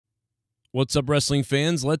What's up, wrestling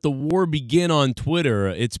fans? Let the war begin on Twitter.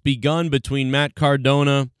 It's begun between Matt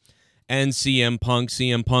Cardona and CM Punk.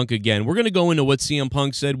 CM Punk again. We're going to go into what CM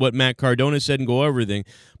Punk said, what Matt Cardona said, and go over everything.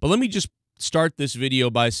 But let me just start this video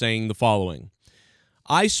by saying the following.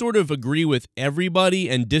 I sort of agree with everybody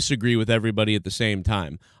and disagree with everybody at the same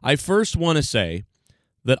time. I first want to say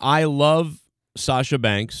that I love Sasha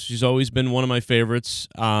Banks. She's always been one of my favorites,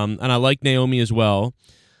 and I like Naomi as well.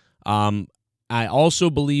 I also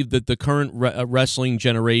believe that the current wrestling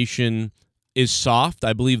generation is soft.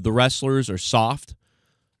 I believe the wrestlers are soft.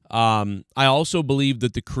 I also believe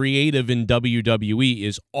that the creative in WWE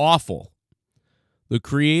is awful. The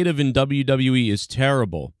creative in WWE is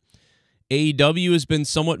terrible. AEW has been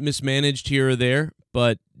somewhat mismanaged here or there,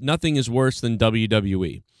 but nothing is worse than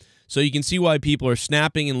WWE. So you can see why people are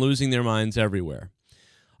snapping and losing their minds everywhere.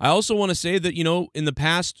 I also want to say that, you know, in the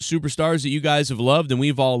past, superstars that you guys have loved and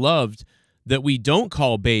we've all loved that we don't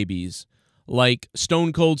call babies, like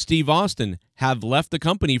Stone Cold Steve Austin, have left the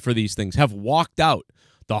company for these things, have walked out.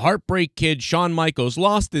 The Heartbreak Kid, Shawn Michaels,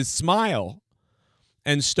 lost his smile.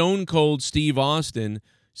 And Stone Cold Steve Austin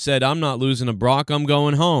said, I'm not losing to Brock, I'm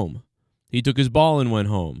going home. He took his ball and went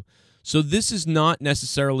home. So this is not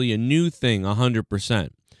necessarily a new thing 100%.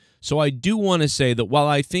 So I do want to say that while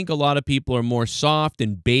I think a lot of people are more soft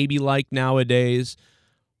and baby-like nowadays,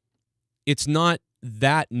 it's not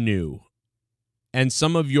that new. And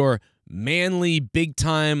some of your manly,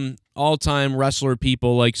 big-time, all-time wrestler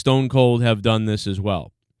people like Stone Cold have done this as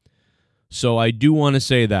well. So I do want to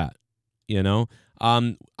say that, you know.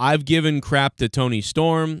 I've given crap to Tony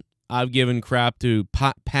Storm. I've given crap to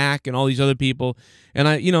Pac and all these other people.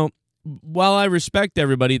 And, you know, while I respect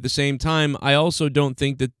everybody at the same time, I also don't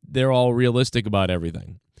think that they're all realistic about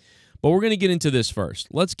everything. But we're going to get into this first.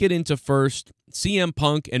 Let's get into first CM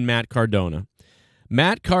Punk and Matt Cardona.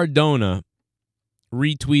 Matt Cardona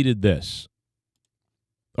retweeted this,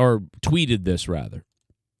 or tweeted this, rather.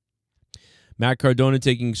 Matt Cardona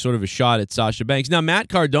taking sort of a shot at Sasha Banks. Now, Matt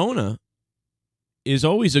Cardona is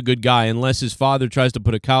always a good guy unless his father tries to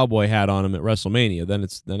put a cowboy hat on him at WrestleMania. Then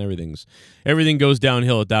everything goes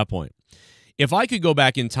downhill at that point. If I could go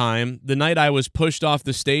back in time, the night I was pushed off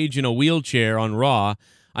the stage in a wheelchair on Raw,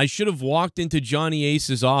 I should have walked into Johnny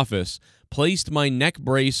Ace's office, placed my neck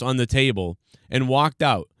brace on the table, and walked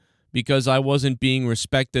out because I wasn't being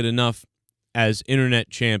respected enough as internet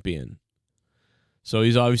champion. So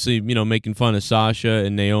he's obviously, you know, making fun of Sasha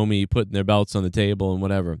and Naomi putting their belts on the table and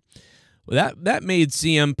whatever. Well, that made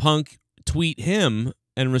CM Punk tweet him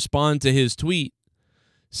and respond to his tweet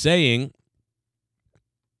saying,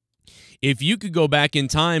 if you could go back in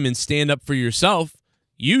time and stand up for yourself,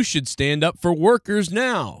 you should stand up for workers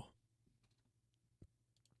now.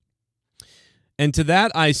 And to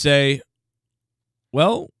that I say,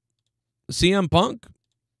 well, CM Punk,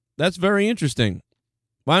 that's very interesting.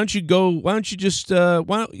 Why don't you just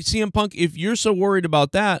CM Punk, if you're so worried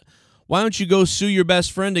about that, why don't you go sue your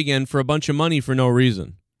best friend again for a bunch of money for no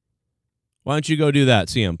reason? Why don't you go do that,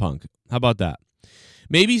 CM Punk? How about that?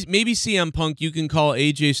 Maybe CM Punk, you can call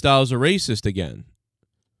AJ Styles a racist again.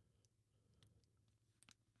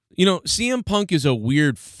 You know, CM Punk is a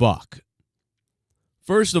weird fuck.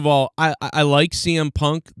 First of all, I like CM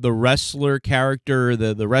Punk, the wrestler character,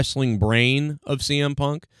 the wrestling brain of CM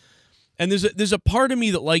Punk. And there's a part of me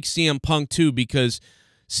that likes CM Punk too, because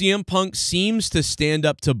CM Punk seems to stand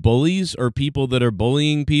up to bullies or people that are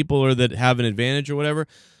bullying people or that have an advantage or whatever.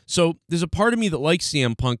 So there's a part of me that likes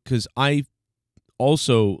CM Punk because I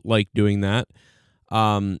also like doing that.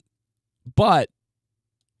 But,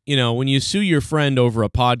 you know, when you sue your friend over a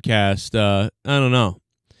podcast, I don't know,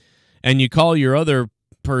 and you call your other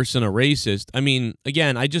person a racist, I mean,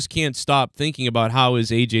 again, I just can't stop thinking about how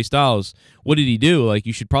is AJ Styles, what did he do? Like,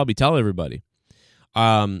 you should probably tell everybody.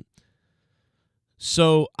 So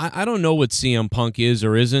I don't know what CM Punk is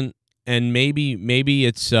or isn't, and maybe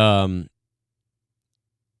it's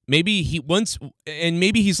maybe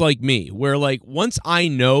he's like me, where like once I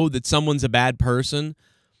know that someone's a bad person,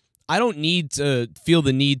 I don't need to feel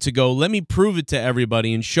the need to go, let me prove it to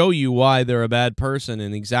everybody and show you why they're a bad person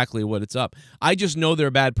and exactly what it's up. I just know they're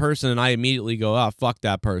a bad person and I immediately go, oh, fuck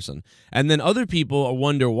that person. And then other people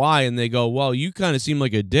wonder why and they go, well, you kind of seem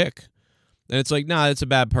like a dick. And it's like, nah, it's a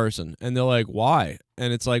bad person. And they're like, why?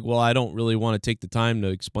 And it's like, well, I don't really want to take the time to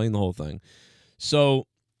explain the whole thing. So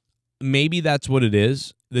maybe that's what it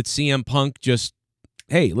is, that CM Punk just,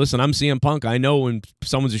 hey, listen, I'm CM Punk. I know when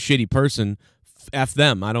someone's a shitty person, F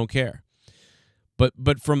them, I don't care.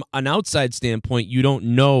 But from an outside standpoint, you don't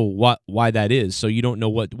know why that is, so you don't know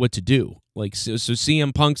what to do. Like, so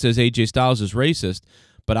CM Punk says AJ Styles is racist,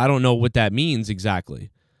 but I don't know what that means exactly.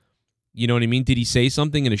 You know what I mean? Did he say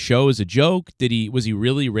something in a show as a joke? Was he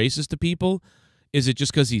really racist to people? Is it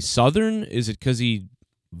just because he's Southern? Is it because he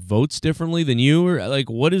votes differently than you? Or like,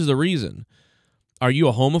 what is the reason? Are you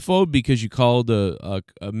a homophobe because you called a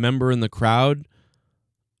member in the crowd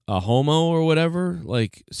a homo or whatever?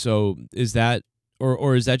 Like, so is that,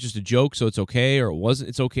 or is that just a joke? So it's okay, or it wasn't?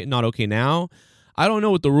 It's okay, not okay now. I don't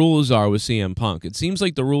know what the rules are with CM Punk. It seems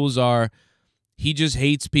like the rules are he just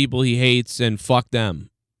hates people he hates and fuck them.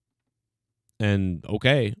 And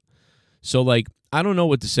okay. So like, I don't know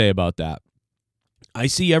what to say about that. I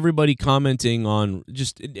see everybody commenting on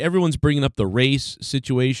just everyone's bringing up the race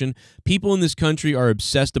situation. People in this country are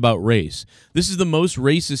obsessed about race. This is the most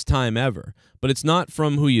racist time ever, but it's not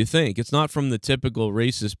from who you think. It's not from the typical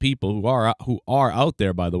racist people who are out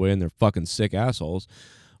there, by the way, and they're fucking sick assholes.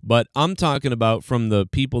 But I'm talking about from the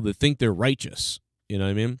people that think they're righteous. You know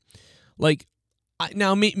what I mean? Like,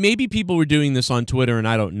 now, maybe people were doing this on Twitter and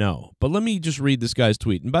I don't know, but let me just read this guy's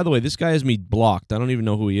tweet. And by the way, this guy has me blocked. I don't even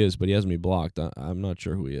know who he is, but he has me blocked. I'm not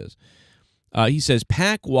sure who he is. He says,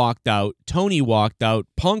 Pac walked out, Tony walked out,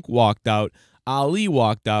 Punk walked out, Ali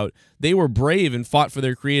walked out. They were brave and fought for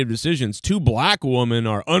their creative decisions. 2 black women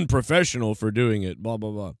are unprofessional for doing it, blah,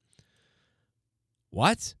 blah, blah.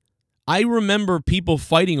 What? I remember people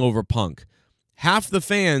fighting over Punk. Half the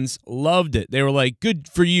fans loved it. They were like, good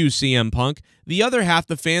for you, CM Punk. The other half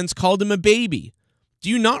the fans called him a baby. Do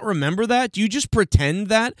you not remember that? Do you just pretend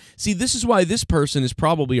that? See, this is why this person is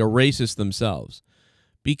probably a racist themselves.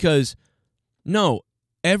 Because, no,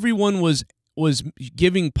 everyone was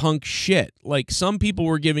giving Punk shit. Like, some people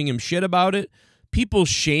were giving him shit about it. People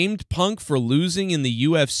shamed Punk for losing in the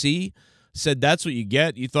UFC. Said, that's what you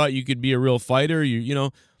get. You thought you could be a real fighter. You know,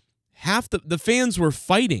 half the fans were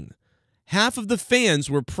fighting. Half of the fans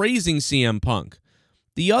were praising CM Punk.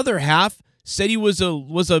 The other half said he was a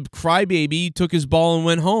crybaby, took his ball and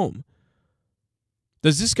went home.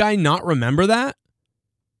 Does this guy not remember that?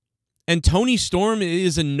 And Toni Storm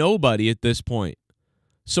is a nobody at this point.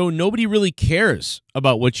 So nobody really cares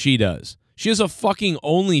about what she does. She has a fucking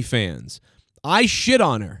OnlyFans. I shit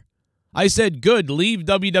on her. I said, good, leave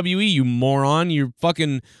WWE, you moron. You're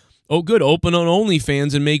fucking... Oh, good, open on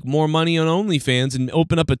OnlyFans and make more money on OnlyFans and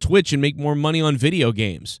open up a Twitch and make more money on video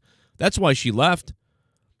games. That's why she left.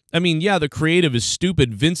 I mean, yeah, the creative is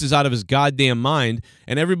stupid. Vince is out of his goddamn mind,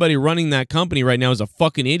 and everybody running that company right now is a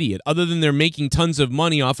fucking idiot, other than they're making tons of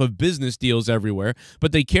money off of business deals everywhere,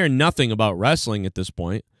 but they care nothing about wrestling at this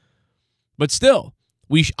point. But still,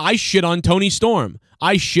 I shit on Toni Storm.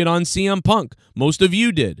 I shit on CM Punk. Most of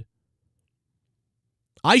you did.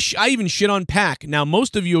 I even shit on Pac. Now,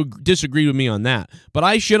 most of you disagree with me on that, but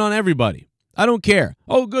I shit on everybody. I don't care.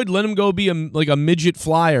 Oh, good, let him go be like a midget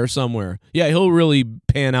flyer somewhere. Yeah, he'll really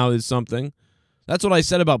pan out as something. That's what I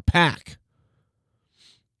said about Pac.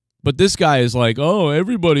 But this guy is like, oh,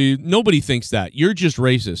 nobody thinks that. You're just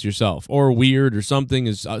racist yourself, or weird, or something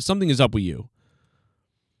is up with you.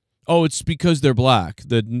 Oh, it's because they're black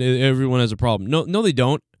that everyone has a problem. No, they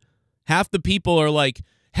don't. Half the people are like,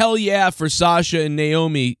 hell yeah for Sasha and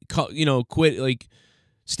Naomi, quit like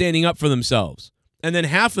standing up for themselves. And then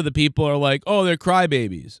half of the people are like, oh, they're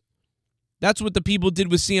crybabies. That's what the people did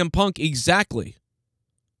with CM Punk exactly.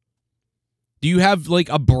 Do you have like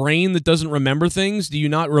a brain that doesn't remember things? Do you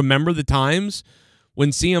not remember the times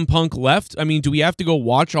when CM Punk left? I mean, do we have to go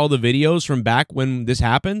watch all the videos from back when this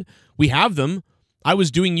happened? We have them. I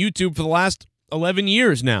was doing YouTube for the last 11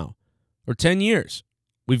 years now, or 10 years.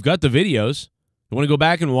 We've got the videos. You want to go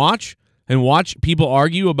back and watch people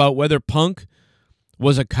argue about whether Punk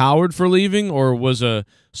was a coward for leaving or was a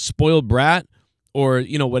spoiled brat or,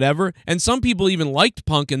 whatever. And some people even liked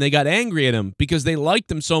Punk and they got angry at him because they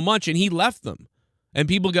liked him so much and he left them. And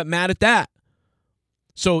people got mad at that.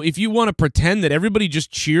 So if you want to pretend that everybody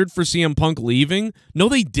just cheered for CM Punk leaving, no,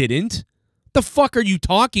 they didn't. What the fuck are you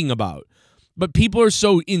talking about? But people are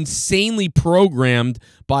so insanely programmed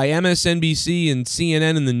by MSNBC and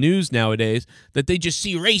CNN and the news nowadays that they just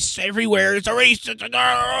see race everywhere. It's a racist.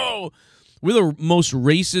 No! We're the most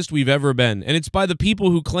racist we've ever been. And it's by the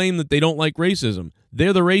people who claim that they don't like racism.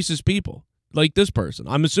 They're the racist people, like this person,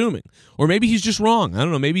 I'm assuming. Or maybe he's just wrong. I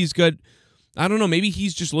don't know. Maybe maybe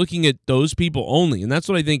he's just looking at those people only. And that's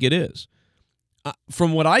what I think it is.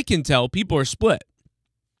 From what I can tell, people are split.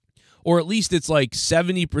 Or at least it's like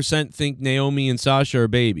 70% think Naomi and Sasha are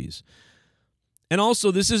babies. And also,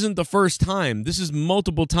 this isn't the first time. This is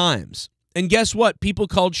multiple times. And guess what? People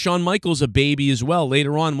called Shawn Michaels a baby as well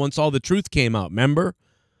later on once all the truth came out. Remember?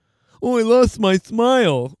 Oh, I lost my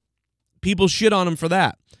smile. People shit on him for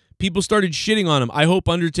that. People started shitting on him. I hope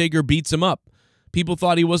Undertaker beats him up. People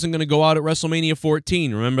thought he wasn't going to go out at WrestleMania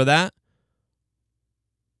 14. Remember that?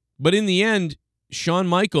 But in the end, Shawn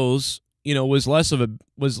Michaels, was less of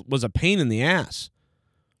was a pain in the ass.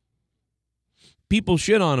 People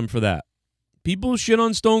shit on him for that. People shit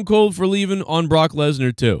on Stone Cold for leaving, on Brock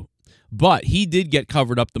Lesnar too. But he did get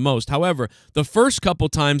covered up the most. However, the first couple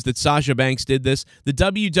times that Sasha Banks did this, the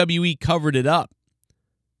WWE covered it up.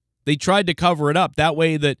 They tried to cover it up that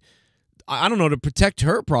way that, I don't know, to protect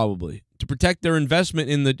her probably, to protect their investment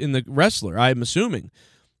in the wrestler, I'm assuming.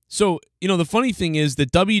 So, the funny thing is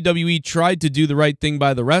that WWE tried to do the right thing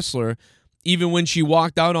by the wrestler even when she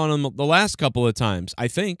walked out on him the last couple of times, I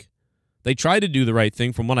think. They tried to do the right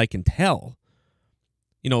thing from what I can tell.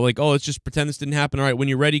 Like, oh, let's just pretend this didn't happen. All right, when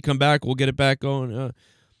you're ready, come back. We'll get it back going.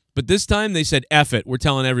 But this time they said, F it. We're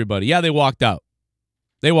telling everybody. Yeah, they walked out.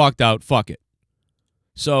 They walked out. Fuck it.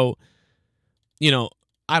 So,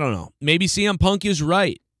 I don't know. Maybe CM Punk is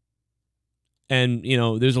right. And,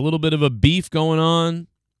 there's a little bit of a beef going on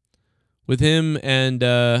with him and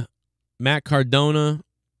Matt Cardona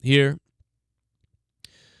here.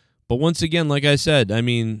 But once again, like I said, I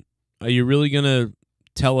mean, are you really going to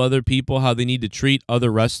tell other people how they need to treat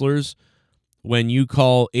other wrestlers when you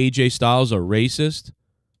call AJ Styles a racist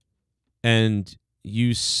and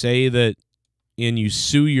you say that and you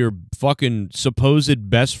sue your fucking supposed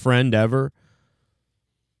best friend ever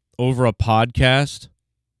over a podcast?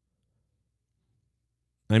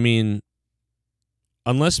 I mean,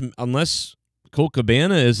 unless Colt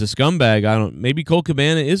Cabana is a scumbag, maybe Colt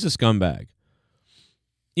Cabana is a scumbag.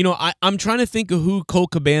 I'm trying to think of who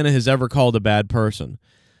Colt Cabana has ever called a bad person.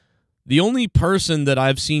 The only person that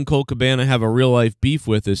I've seen Colt Cabana have a real-life beef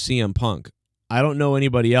with is CM Punk. I don't know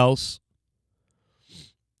anybody else.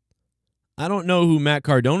 I don't know who Matt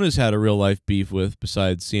Cardona's had a real-life beef with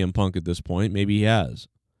besides CM Punk at this point. Maybe he has.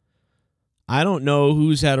 I don't know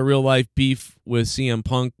who's had a real-life beef with CM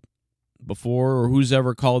Punk before or who's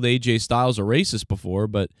ever called AJ Styles a racist before,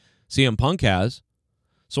 but CM Punk has.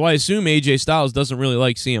 So I assume AJ Styles doesn't really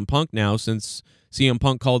like CM Punk now since CM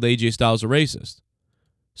Punk called AJ Styles a racist.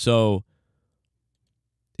 So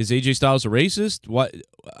is AJ Styles a racist? What?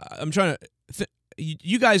 I'm trying to...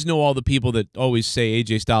 You guys know all the people that always say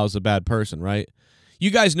AJ Styles is a bad person, right?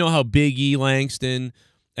 You guys know how Big E Langston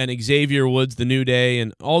and Xavier Woods, The New Day,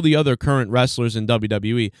 and all the other current wrestlers in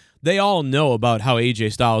WWE, they all know about how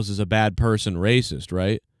AJ Styles is a bad person, racist,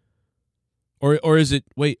 right? Or is it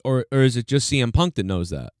is it just CM Punk that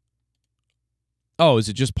knows that? Oh, is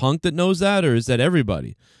it just Punk that knows that, or is that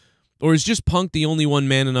everybody? Or is just Punk the only one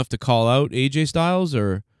man enough to call out AJ Styles,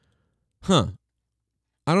 or I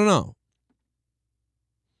don't know.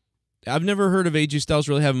 I've never heard of AJ Styles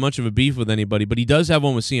really having much of a beef with anybody, but he does have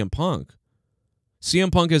one with CM Punk.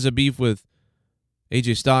 CM Punk has a beef with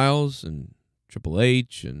AJ Styles and Triple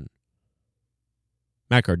H and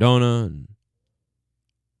Matt Cardona and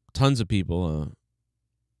tons of people.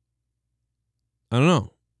 I don't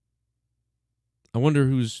know. I wonder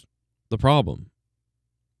who's the problem.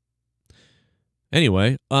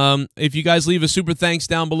 Anyway, if you guys leave a super thanks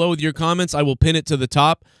down below with your comments, I will pin it to the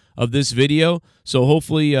top of this video. So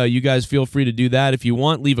hopefully you guys feel free to do that. If you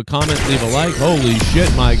want, leave a comment, leave a like. Holy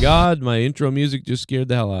shit, my God. My intro music just scared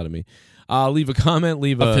the hell out of me. Leave a comment,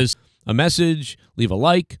 leave a message, leave a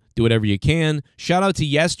like, do whatever you can. Shout out to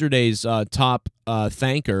yesterday's top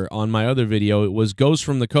thanker on my other video. It was Ghost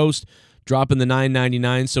from the Coast dropping the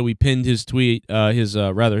 $9.99, so we pinned his tweet,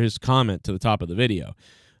 his comment to the top of the video.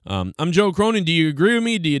 I'm Joe Cronin. Do you agree with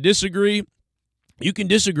me? Do you disagree? You can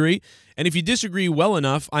disagree, and if you disagree well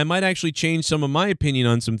enough, I might actually change some of my opinion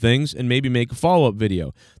on some things and maybe make a follow-up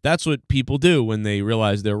video. That's what people do when they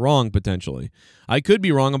realize they're wrong, potentially. I could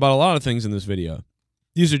be wrong about a lot of things in this video.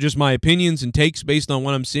 These are just my opinions and takes based on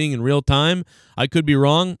what I'm seeing in real time. I could be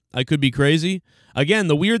wrong. I could be crazy. Again,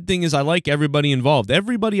 the weird thing is I like everybody involved.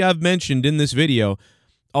 Everybody I've mentioned in this video,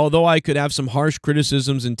 although I could have some harsh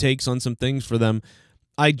criticisms and takes on some things for them,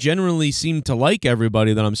 I generally seem to like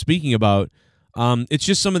everybody that I'm speaking about. It's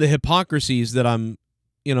just some of the hypocrisies that I'm,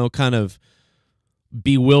 kind of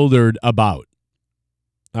bewildered about.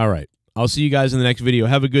 All right. I'll see you guys in the next video.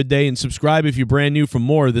 Have a good day and subscribe if you're brand new for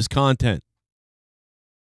more of this content.